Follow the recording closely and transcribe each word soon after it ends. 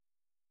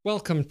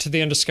Welcome to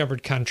The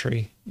Undiscovered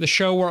Country, the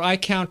show where I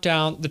count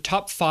down the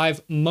top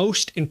 5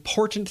 most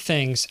important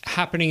things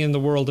happening in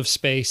the world of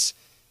space.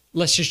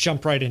 Let's just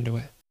jump right into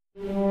it.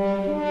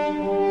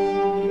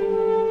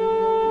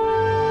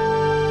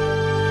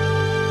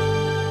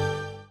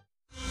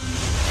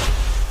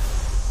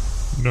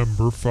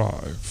 Number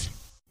 5.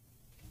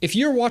 If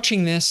you're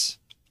watching this,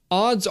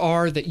 odds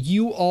are that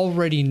you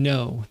already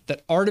know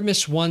that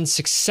Artemis 1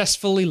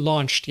 successfully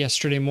launched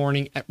yesterday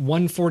morning at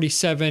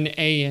 1:47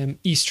 a.m.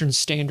 Eastern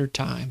Standard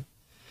Time.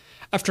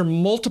 After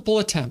multiple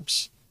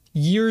attempts,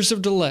 years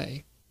of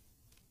delay,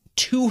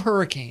 2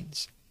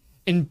 hurricanes,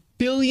 and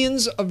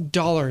billions of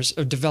dollars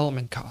of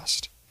development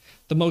cost,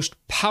 the most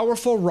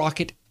powerful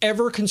rocket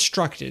ever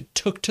constructed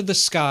took to the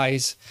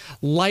skies,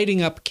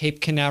 lighting up Cape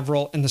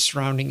Canaveral and the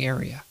surrounding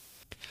area.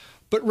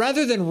 But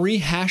rather than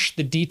rehash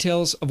the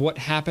details of what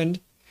happened,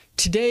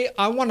 today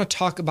I want to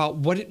talk about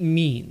what it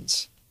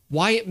means,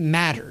 why it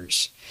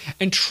matters,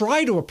 and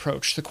try to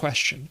approach the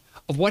question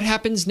of what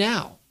happens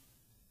now.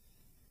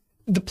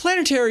 The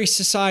Planetary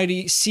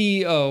Society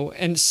CEO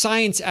and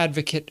science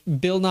advocate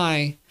Bill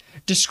Nye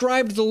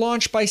described the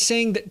launch by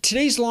saying that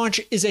today's launch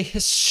is a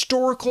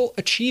historical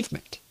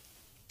achievement.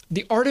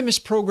 The Artemis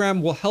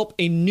program will help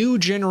a new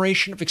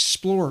generation of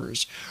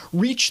explorers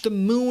reach the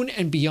moon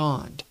and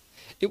beyond.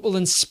 It will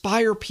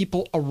inspire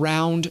people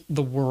around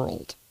the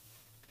world.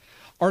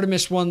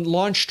 Artemis 1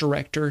 launch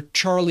director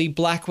Charlie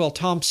Blackwell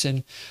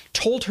Thompson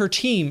told her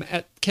team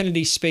at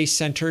Kennedy Space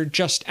Center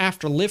just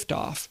after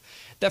liftoff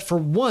that for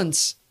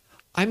once,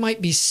 I might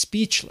be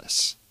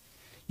speechless.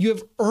 You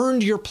have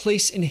earned your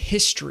place in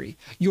history.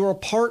 You're a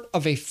part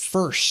of a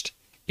first.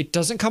 It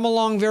doesn't come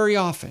along very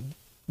often,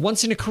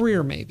 once in a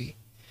career maybe,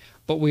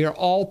 but we are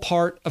all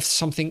part of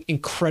something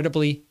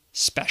incredibly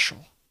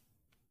special.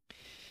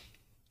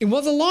 And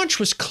while the launch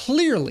was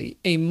clearly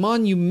a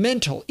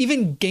monumental,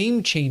 even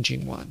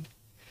game-changing one,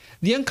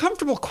 the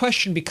uncomfortable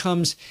question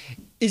becomes,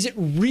 is it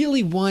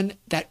really one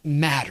that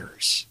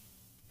matters?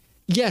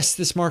 Yes,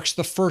 this marks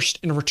the first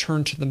in a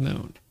return to the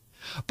moon,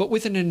 but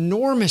with an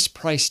enormous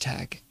price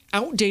tag,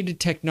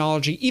 outdated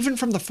technology even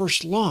from the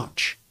first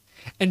launch,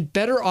 and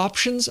better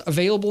options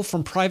available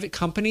from private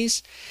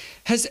companies,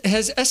 has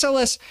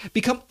SLS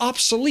become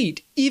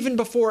obsolete even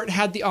before it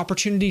had the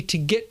opportunity to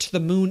get to the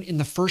moon in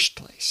the first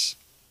place?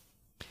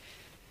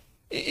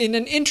 In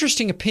an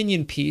interesting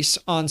opinion piece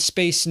on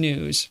Space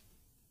News,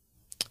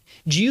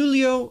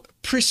 Giulio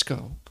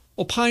Prisco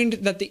opined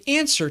that the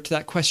answer to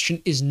that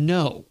question is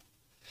no.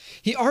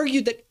 He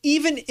argued that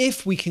even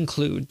if we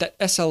conclude that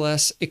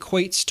SLS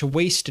equates to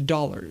wasted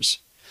dollars,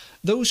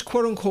 those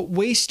quote-unquote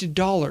wasted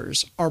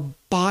dollars are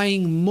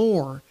buying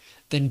more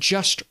than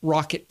just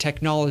rocket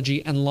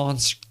technology and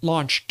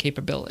launch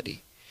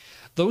capability.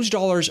 Those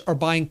dollars are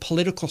buying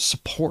political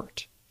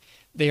support.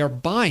 They are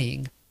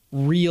buying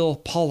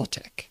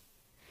realpolitik.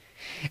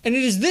 And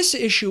it is this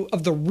issue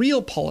of the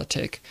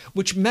realpolitik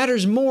which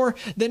matters more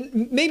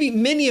than maybe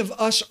many of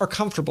us are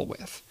comfortable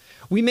with.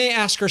 We may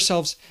ask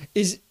ourselves,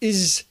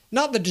 is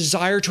not the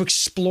desire to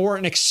explore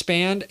and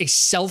expand a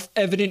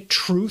self-evident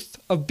truth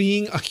of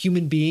being a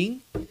human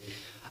being?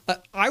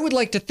 I would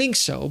like to think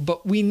so,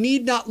 but we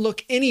need not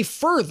look any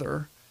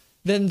further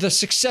than the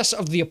success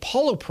of the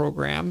Apollo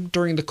program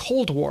during the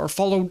Cold War,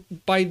 followed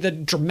by the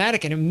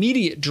dramatic and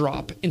immediate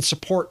drop in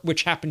support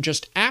which happened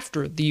just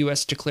after the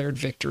U.S. declared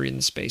victory in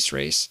the space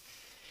race,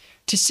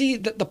 to see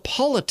that the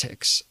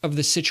politics of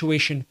the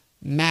situation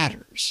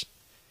matters.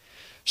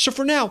 So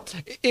for now,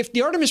 if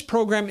the Artemis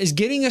program is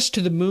getting us to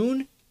the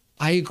moon,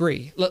 I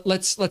agree.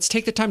 Let's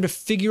take the time to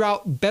figure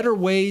out better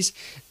ways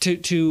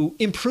to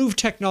improve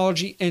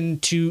technology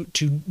and to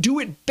do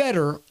it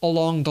better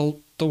along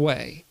the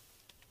way.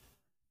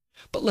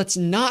 But let's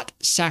not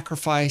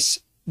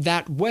sacrifice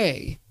that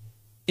way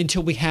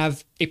until we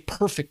have a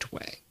perfect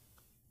way.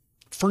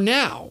 For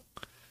now,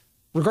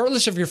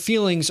 regardless of your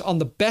feelings on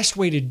the best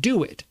way to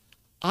do it,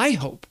 I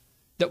hope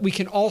that we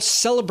can all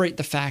celebrate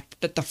the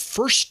fact that the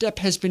first step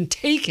has been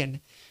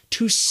taken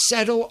to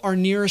settle our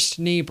nearest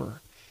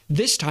neighbor.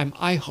 This time,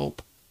 I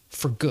hope,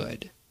 for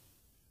good.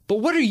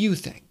 But what do you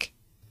think?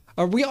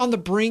 Are we on the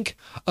brink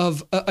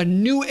of a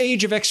new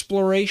age of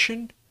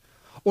exploration?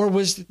 Or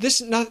was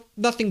this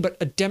nothing but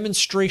a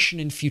demonstration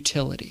in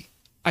futility?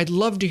 I'd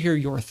love to hear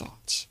your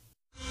thoughts.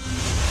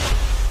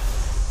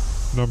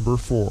 Number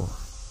 4.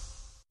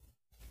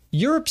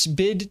 Europe's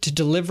bid to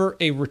deliver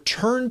a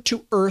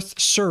return-to-Earth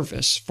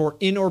service for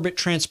in-orbit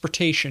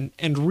transportation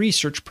and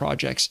research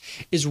projects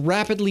is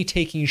rapidly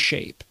taking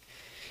shape.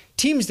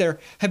 Teams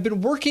there have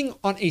been working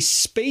on a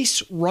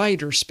Space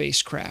Rider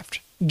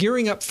spacecraft,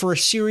 gearing up for a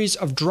series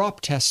of drop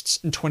tests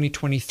in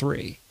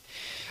 2023.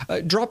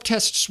 Drop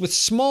tests with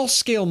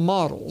small-scale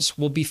models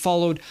will be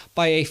followed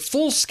by a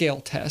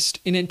full-scale test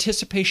in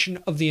anticipation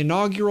of the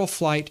inaugural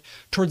flight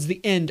towards the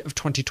end of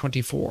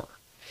 2024.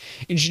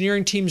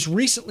 Engineering teams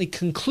recently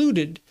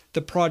concluded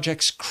the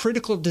project's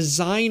critical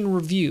design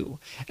review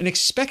and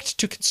expect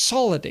to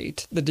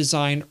consolidate the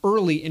design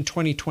early in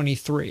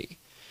 2023.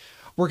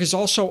 Work is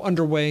also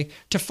underway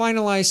to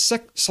finalize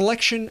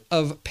selection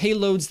of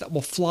payloads that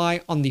will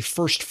fly on the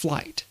first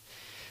flight.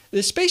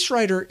 The Space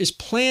Rider is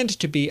planned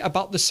to be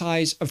about the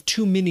size of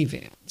 2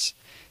 minivans.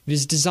 It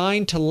is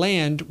designed to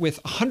land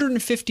with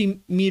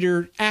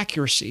 150-meter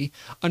accuracy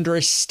under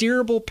a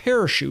steerable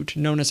parachute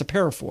known as a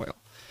parafoil,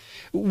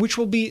 which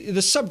will be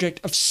the subject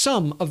of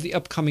some of the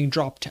upcoming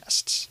drop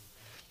tests.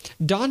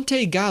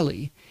 Dante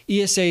Galli,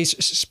 ESA's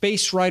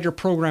Space Rider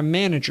program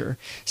manager,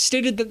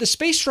 stated that the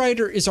Space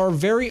Rider is our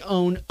very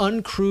own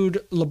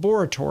uncrewed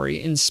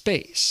laboratory in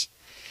space.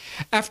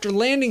 After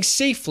landing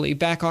safely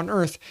back on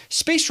Earth,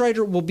 Space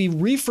Rider will be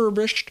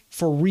refurbished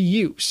for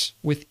reuse,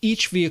 with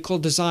each vehicle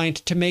designed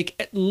to make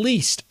at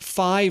least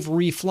 5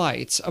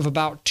 reflights of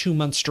about 2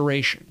 months'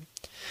 duration.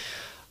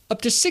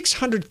 Up to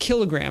 600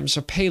 kilograms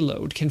of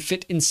payload can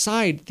fit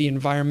inside the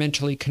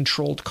environmentally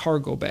controlled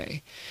cargo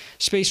bay.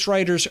 Space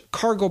Rider's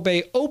cargo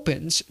bay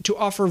opens to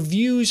offer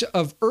views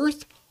of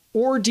Earth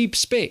or deep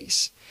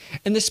space,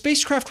 and the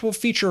spacecraft will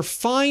feature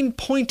fine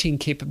pointing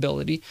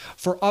capability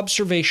for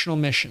observational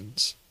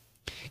missions.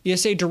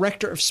 ESA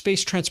Director of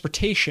Space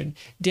Transportation,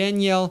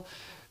 Danielle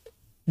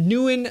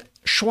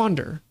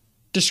Nguyen-Schwander,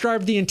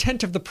 described the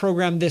intent of the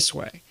program this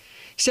way.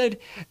 He said,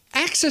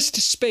 "Access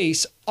to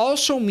space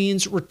also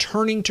means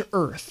returning to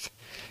Earth.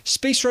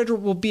 Space Rider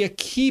will be a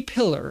key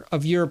pillar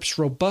of Europe's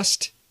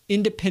robust,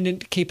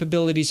 independent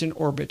capabilities in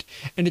orbit,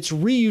 and its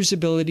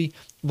reusability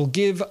will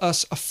give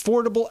us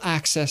affordable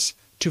access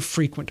to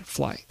frequent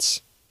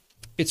flights."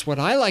 It's what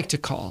I like to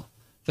call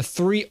the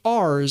 3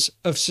 R's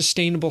of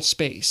sustainable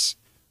space: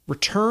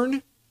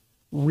 return,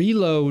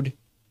 reload,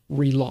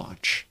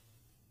 relaunch.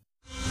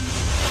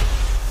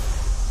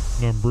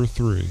 Number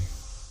 3.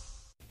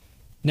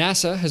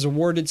 NASA has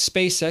awarded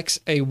SpaceX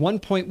a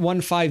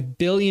 $1.15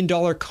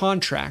 billion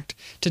contract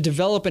to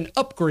develop an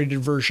upgraded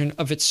version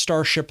of its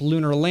Starship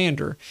lunar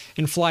lander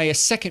and fly a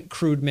second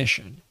crewed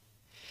mission.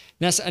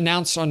 NASA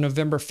announced on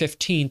November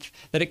 15th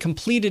that it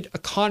completed a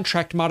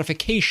contract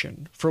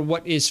modification for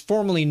what is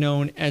formally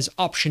known as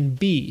Option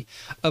B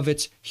of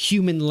its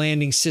Human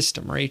Landing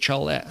System, or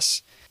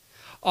HLS.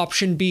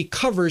 Option B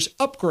covers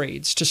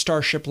upgrades to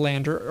Starship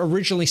lander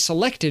originally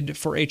selected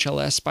for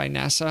HLS by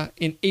NASA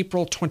in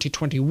April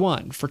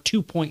 2021 for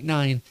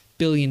 $2.9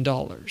 billion.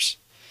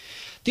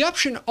 The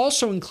option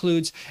also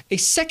includes a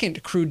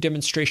second crewed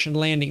demonstration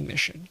landing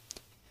mission.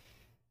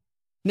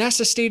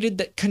 NASA stated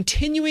that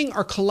continuing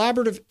our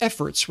collaborative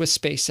efforts with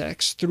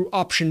SpaceX through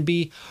Option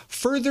B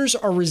furthers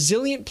our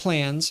resilient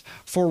plans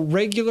for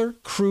regular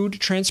crewed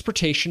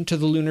transportation to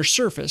the lunar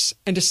surface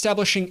and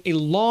establishing a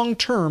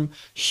long-term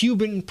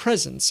human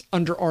presence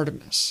under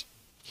Artemis.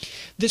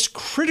 This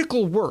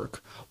critical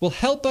work will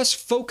help us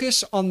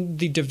focus on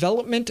the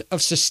development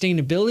of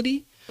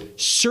sustainability,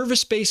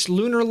 service-based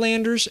lunar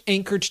landers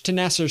anchored to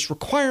NASA's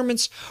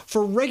requirements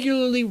for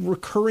regularly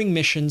recurring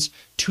missions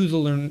to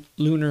the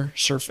lunar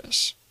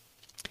surface.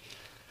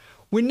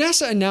 When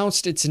NASA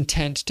announced its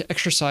intent to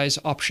exercise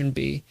Option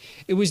B,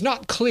 it was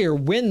not clear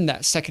when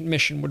that second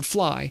mission would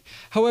fly.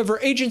 However,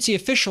 agency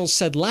officials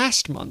said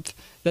last month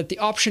that the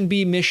Option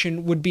B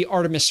mission would be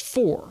Artemis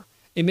 4,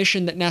 a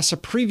mission that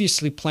NASA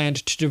previously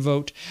planned to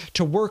devote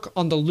to work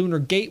on the Lunar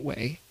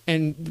Gateway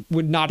and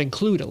would not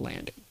include a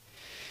landing.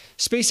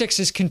 SpaceX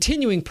is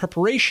continuing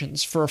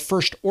preparations for a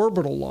first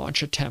orbital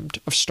launch attempt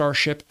of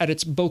Starship at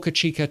its Boca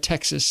Chica,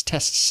 Texas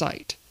test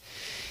site.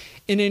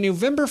 In a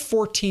November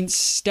 14th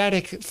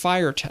static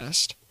fire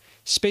test,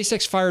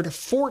 SpaceX fired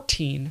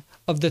 14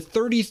 of the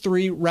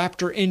 33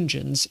 Raptor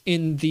engines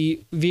in the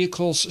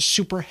vehicle's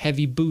Super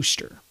Heavy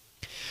booster,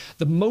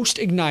 the most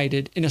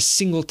ignited in a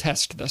single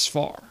test thus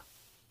far.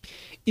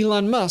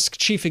 Elon Musk,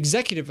 chief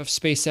executive of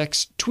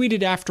SpaceX,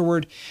 tweeted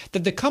afterward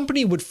that the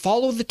company would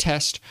follow the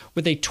test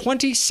with a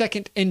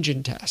 20-second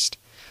engine test,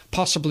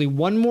 possibly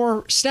one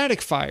more static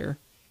fire,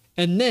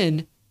 and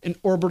then an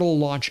orbital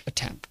launch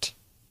attempt.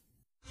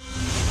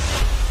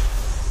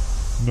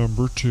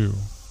 Number 2.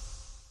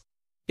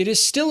 It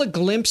is still a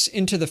glimpse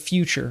into the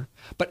future,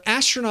 but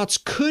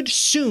astronauts could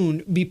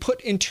soon be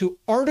put into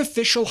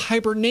artificial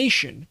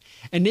hibernation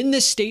and in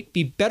this state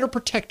be better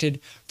protected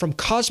from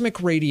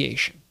cosmic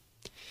radiation.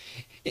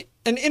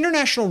 An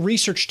international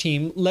research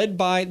team led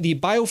by the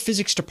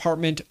biophysics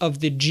department of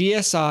the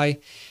GSI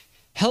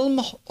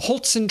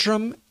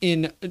Helmholtz-Zentrum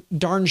in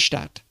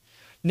Darmstadt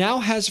now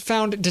has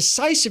found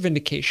decisive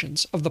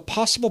indications of the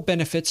possible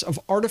benefits of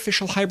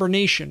artificial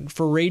hibernation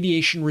for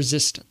radiation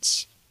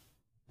resistance.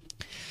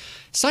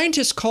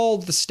 Scientists call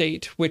the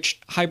state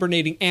which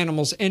hibernating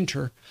animals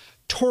enter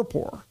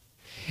torpor.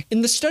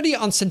 In the study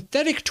on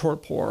synthetic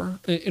torpor,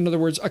 in other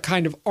words, a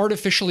kind of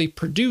artificially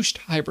produced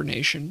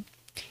hibernation,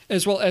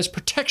 as well as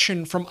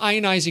protection from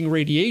ionizing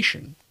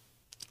radiation,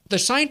 the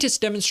scientists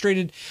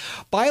demonstrated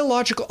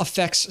biological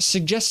effects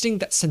suggesting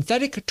that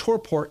synthetic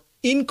torpor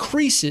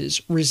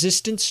increases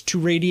resistance to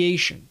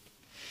radiation.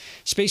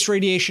 Space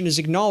radiation is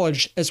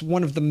acknowledged as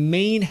one of the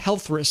main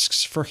health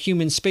risks for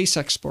human space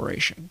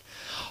exploration.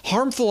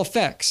 Harmful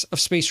effects of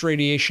space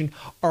radiation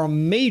are a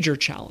major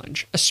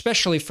challenge,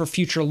 especially for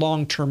future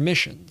long-term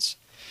missions.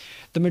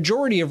 The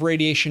majority of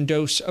radiation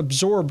dose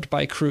absorbed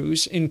by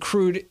crews in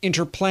crewed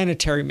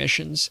interplanetary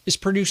missions is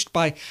produced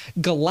by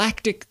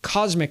galactic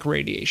cosmic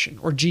radiation,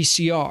 or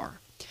GCR,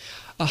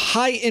 a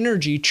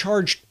high-energy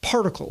charged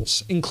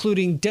particles,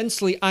 including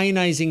densely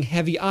ionizing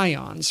heavy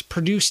ions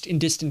produced in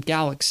distant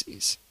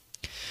galaxies.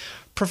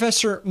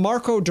 Professor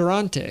Marco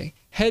Durante,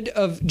 head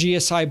of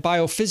GSI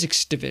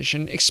Biophysics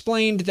Division,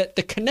 explained that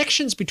the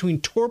connections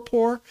between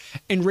torpor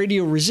and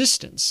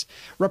radioresistance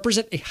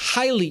represent a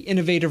highly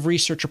innovative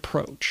research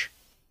approach.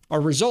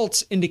 Our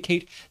results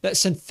indicate that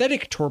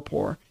synthetic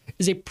torpor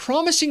is a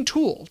promising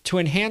tool to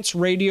enhance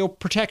radio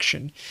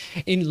protection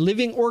in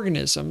living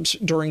organisms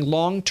during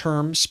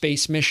long-term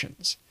space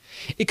missions.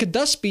 It could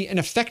thus be an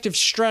effective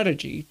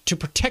strategy to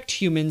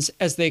protect humans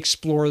as they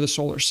explore the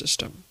solar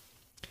system.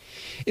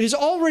 It is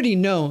already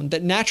known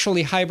that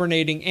naturally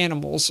hibernating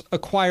animals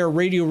acquire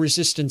radio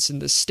resistance in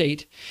this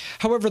state.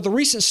 However, the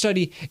recent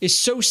study is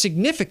so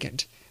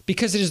significant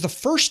because it is the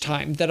first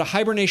time that a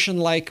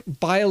hibernation-like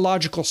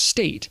biological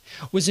state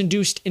was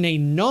induced in a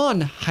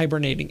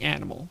non-hibernating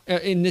animal,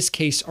 in this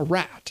case a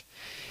rat,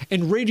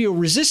 and radio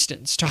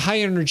resistance to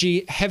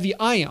high-energy heavy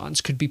ions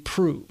could be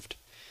proved.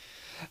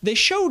 They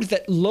showed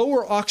that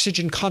lower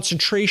oxygen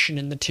concentration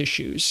in the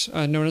tissues,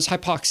 known as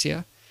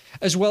hypoxia,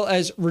 as well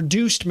as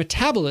reduced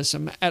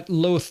metabolism at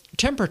low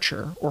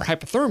temperature, or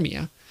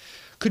hypothermia,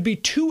 could be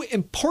two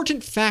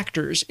important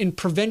factors in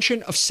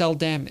prevention of cell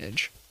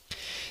damage.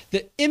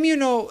 The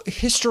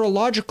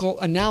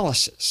immunohistological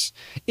analysis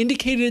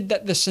indicated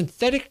that the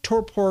synthetic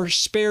torpor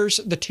spares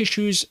the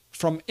tissues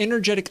from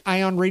energetic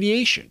ion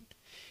radiation.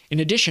 In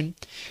addition,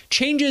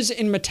 changes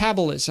in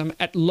metabolism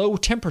at low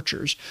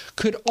temperatures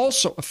could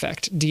also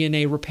affect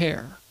DNA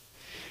repair.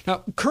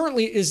 Now,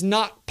 currently it is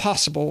not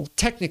possible,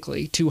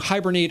 technically, to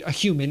hibernate a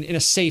human in a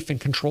safe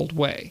and controlled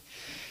way.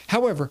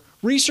 However,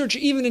 research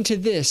even into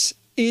this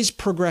is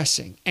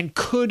progressing and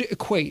could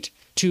equate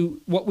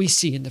to what we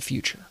see in the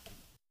future.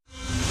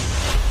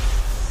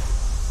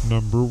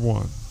 Number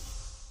 1.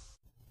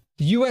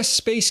 The U.S.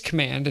 Space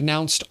Command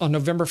announced on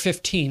November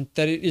 15th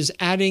that it is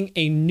adding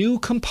a new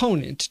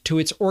component to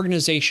its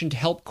organization to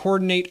help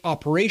coordinate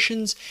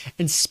operations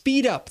and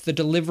speed up the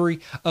delivery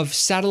of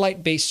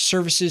satellite-based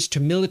services to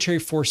military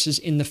forces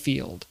in the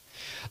field.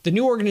 The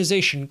new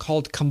organization,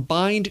 called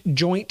Combined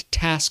Joint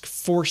Task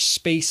Force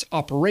Space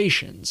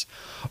Operations,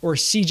 or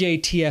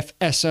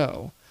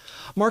CJTF-SO,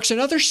 marks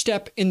another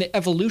step in the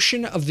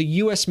evolution of the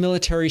U.S.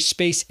 military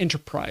space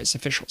enterprise,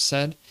 officials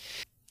said.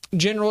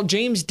 General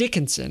James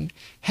Dickinson,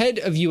 head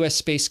of U.S.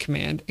 Space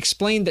Command,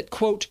 explained that,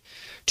 quote,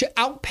 "To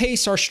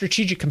outpace our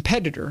strategic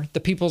competitor,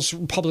 the People's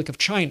Republic of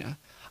China,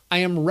 I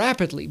am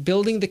rapidly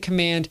building the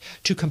command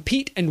to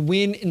compete and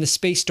win in the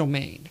space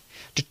domain,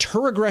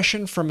 deter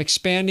aggression from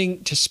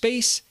expanding to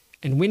space,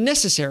 and when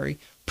necessary,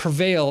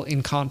 prevail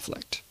in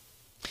conflict."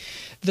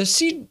 The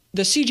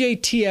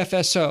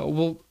CJTF-SO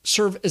will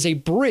serve as a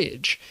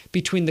bridge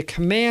between the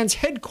command's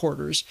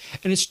headquarters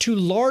and its two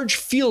large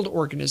field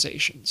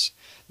organizations,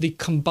 the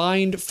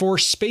Combined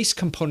Force Space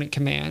Component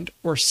Command,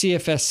 or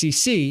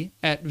CFSCC,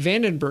 at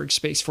Vandenberg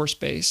Space Force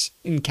Base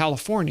in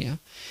California,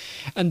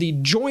 and the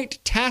Joint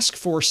Task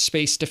Force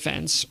Space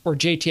Defense, or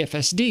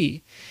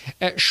JTFSD,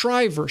 at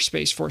Schriever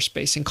Space Force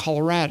Base in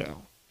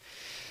Colorado.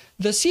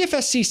 The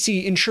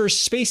CFSCC ensures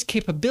space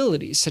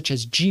capabilities such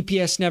as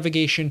GPS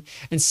navigation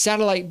and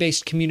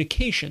satellite-based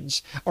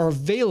communications are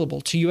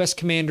available to U.S.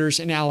 commanders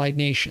and allied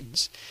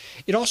nations.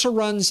 It also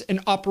runs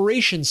an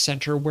operations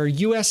center where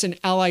U.S. and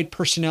allied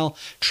personnel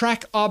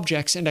track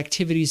objects and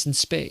activities in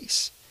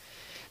space.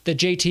 The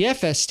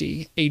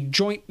JTFSD, a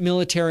Joint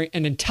Military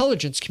and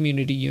Intelligence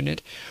Community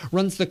unit,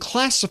 runs the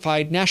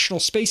classified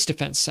National Space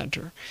Defense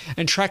Center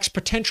and tracks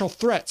potential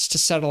threats to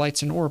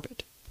satellites in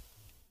orbit.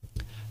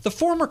 The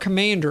former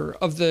commander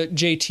of the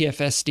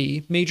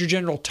JTFSD, Major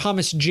General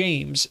Thomas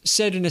James,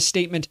 said in a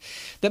statement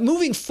that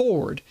moving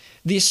forward,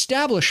 the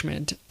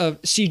establishment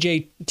of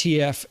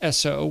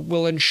CJTF-SO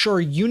will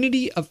ensure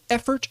unity of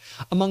effort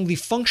among the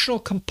functional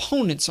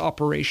components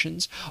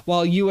operations,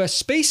 while U.S.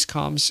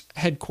 Spacecom's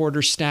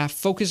headquarters staff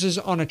focuses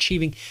on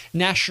achieving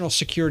national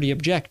security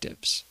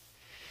objectives.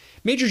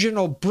 Major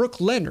General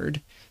Brooke Leonard,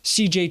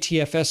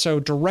 CJTF-SO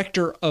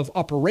Director of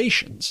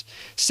Operations,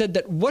 said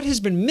that what has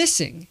been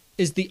missing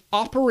is the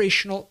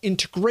operational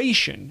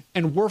integration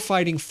and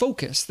warfighting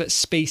focus that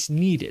space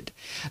needed,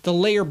 the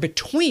layer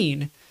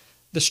between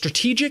the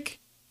strategic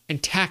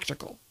and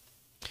tactical.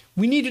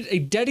 We needed a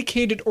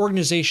dedicated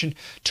organization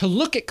to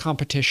look at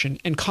competition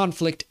and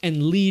conflict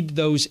and lead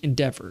those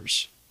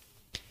endeavors.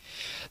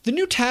 The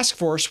new task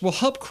force will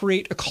help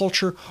create a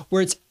culture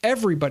where it's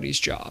everybody's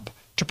job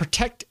to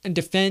protect and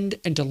defend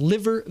and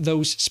deliver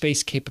those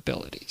space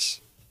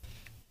capabilities.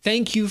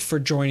 Thank you for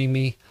joining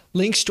me.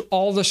 Links to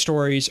all the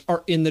stories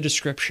are in the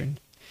description.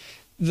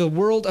 The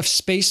world of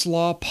space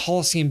law,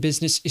 policy, and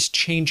business is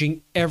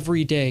changing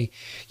every day.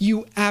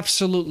 You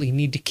absolutely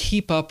need to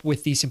keep up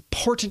with these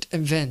important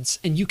events,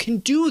 and you can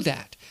do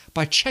that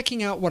by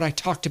checking out what I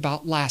talked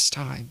about last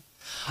time.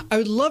 I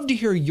would love to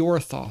hear your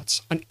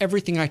thoughts on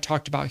everything I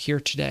talked about here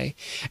today.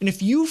 And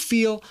if you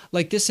feel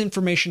like this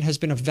information has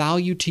been of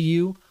value to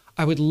you,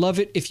 I would love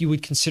it if you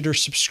would consider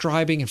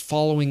subscribing and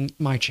following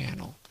my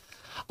channel.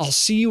 I'll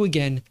see you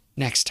again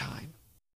next time.